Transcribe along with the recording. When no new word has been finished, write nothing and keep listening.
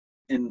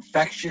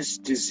infectious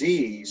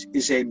disease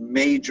is a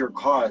major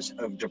cause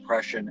of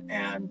depression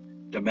and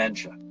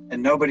dementia,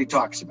 and nobody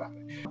talks about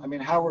it. I mean,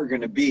 how we're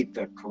going to beat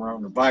the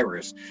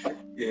coronavirus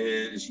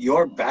is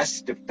your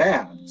best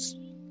defense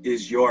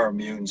is your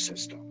immune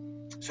system.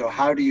 So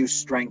how do you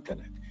strengthen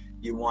it?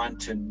 You want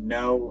to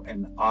know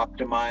and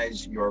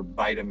optimize your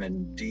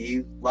vitamin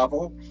D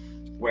level,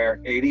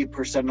 where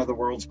 80% of the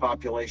world's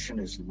population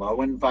is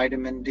low in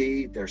vitamin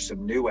D. There's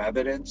some new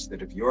evidence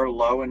that if you're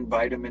low in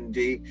vitamin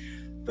D,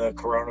 the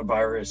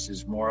coronavirus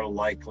is more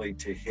likely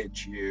to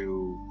hit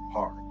you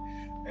hard.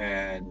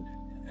 And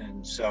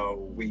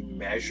so we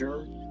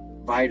measure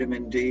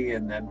vitamin D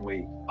and then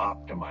we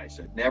optimize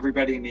it. And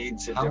everybody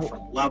needs a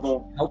different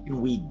level. How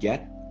can we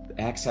get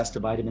access to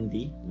vitamin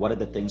D? What are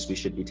the things we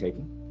should be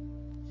taking?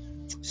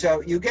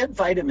 So you get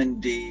vitamin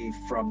D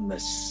from the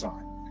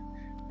sun.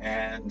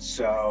 And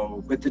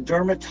so, but the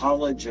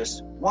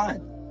dermatologists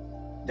won.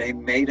 They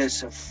made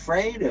us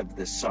afraid of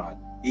the sun,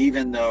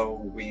 even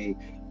though we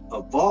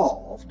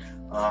evolved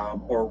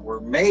or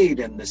were made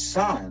in the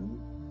sun,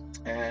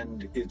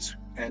 and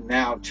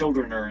now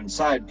children are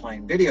inside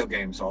playing video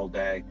games all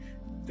day.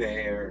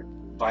 Their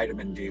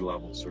vitamin D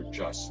levels are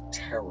just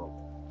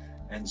terrible.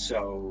 And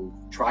so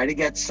try to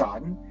get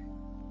sun.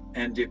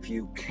 And if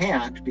you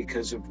can't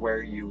because of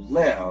where you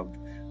live,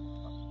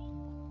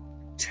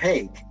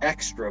 take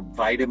extra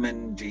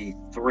vitamin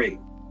D3.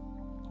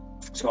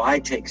 So I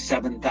take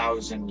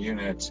 7,000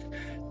 units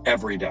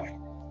every day,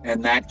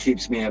 and that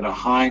keeps me at a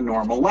high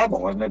normal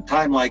level. And at a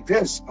time like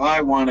this,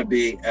 I want to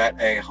be at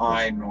a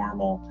high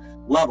normal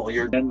level.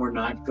 Then we're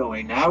not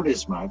going out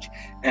as much.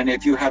 And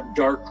if you have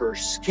darker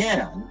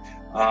skin,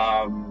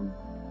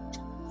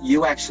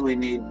 you actually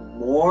need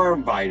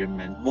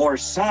more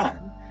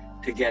sun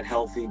to get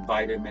healthy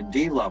vitamin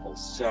D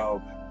levels.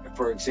 So,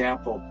 for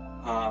example,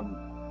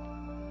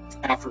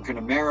 African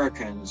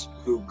Americans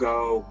who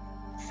go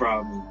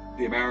from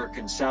the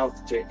American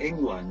South to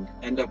England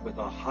end up with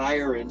a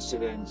higher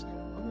incidence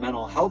of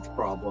mental health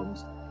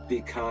problems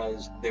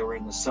because they were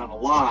in the sun a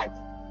lot,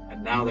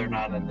 and now they're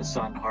not in the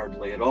sun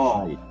hardly at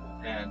all,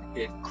 and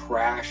it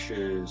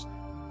crashes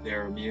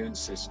their immune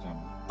system.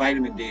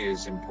 Vitamin D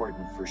is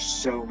important for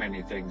so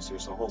many things.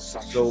 There's a whole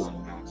section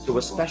on that. So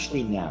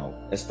especially now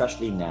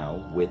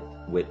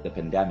with the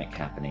pandemic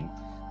happening,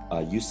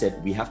 you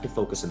said we have to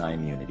focus on our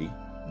immunity.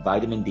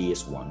 Vitamin D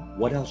is one.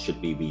 What else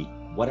should we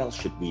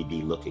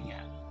be looking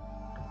at?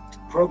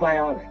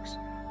 Probiotics,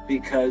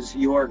 because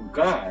your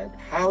gut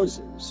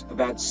houses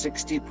about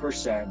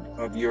 60%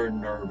 of your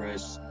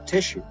nervous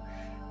tissue.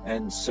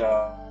 And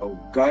so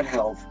gut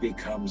health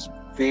becomes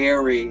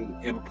very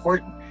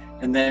important.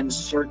 And then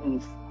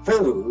certain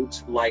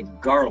foods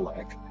like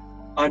garlic,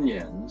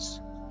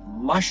 onions,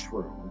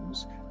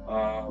 mushrooms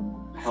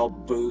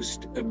help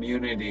boost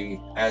immunity,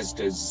 as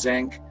does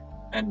zinc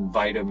and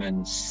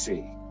vitamin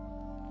C.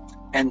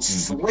 And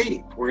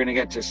sleep, we're going to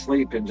get to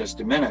sleep in just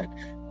a minute,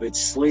 but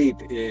sleep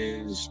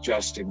is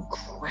just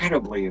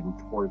incredibly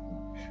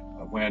important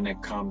when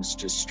it comes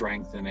to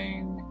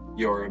strengthening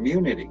your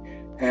immunity.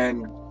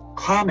 And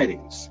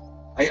comedies,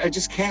 I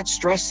just can't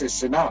stress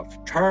this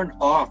enough. Turn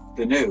off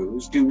the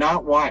news. Do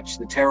not watch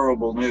the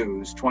terrible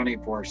news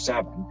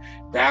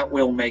 24/7. That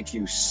will make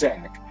you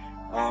sick.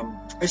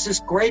 There's this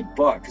great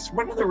book. It's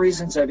one of the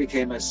reasons I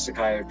became a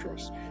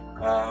psychiatrist.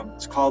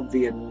 It's called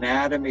The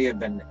Anatomy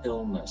of an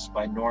Illness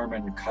by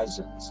Norman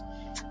Cousins.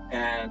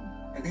 And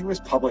I think it was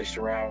published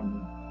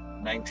around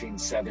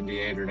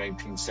 1978 or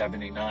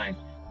 1979.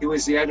 He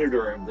was the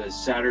editor of the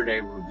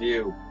Saturday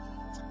Review,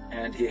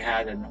 and he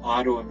had an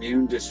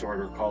autoimmune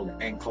disorder called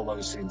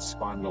ankylosing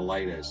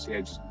spondylitis. He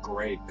had just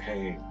great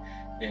pain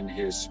in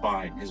his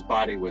spine. His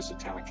body was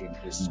attacking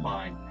his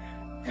spine.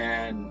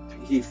 And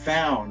he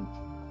found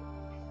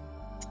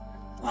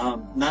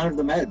none of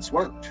the meds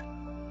worked.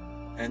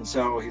 And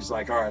so he's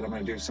like, all right, I'm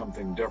going to do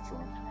something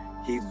different.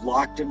 He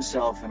locked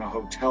himself in a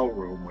hotel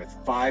room with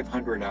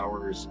 500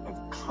 hours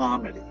of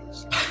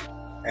comedies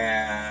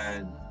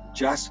and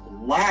just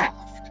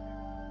laughed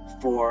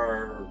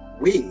for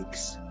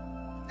weeks.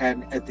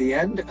 And at the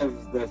end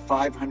of the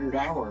 500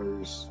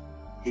 hours,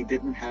 he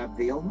didn't have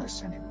the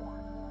illness anymore.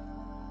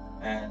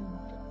 And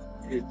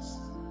it's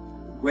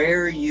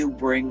where you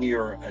bring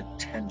your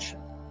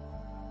attention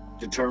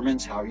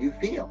determines how you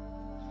feel.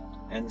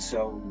 And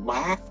so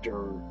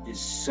laughter is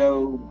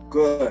so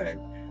good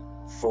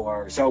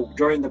so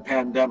during the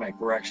pandemic,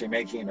 we're actually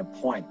making a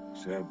point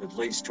of at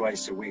least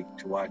twice a week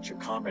to watch a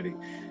comedy,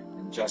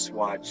 and just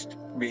watched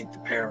Meet the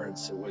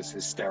Parents. It was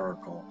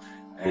hysterical.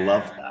 And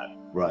love that.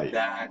 Right.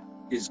 That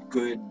is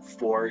good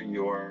for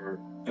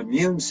your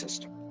immune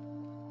system.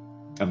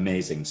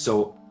 Amazing.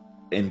 So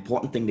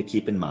important thing to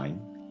keep in mind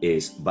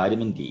is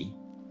vitamin D,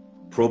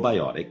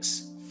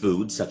 probiotics,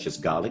 foods such as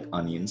garlic,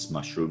 onions,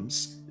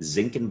 mushrooms,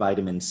 zinc and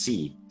vitamin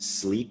C,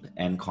 sleep,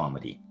 and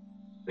comedy.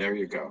 There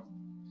you go.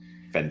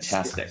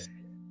 Fantastic.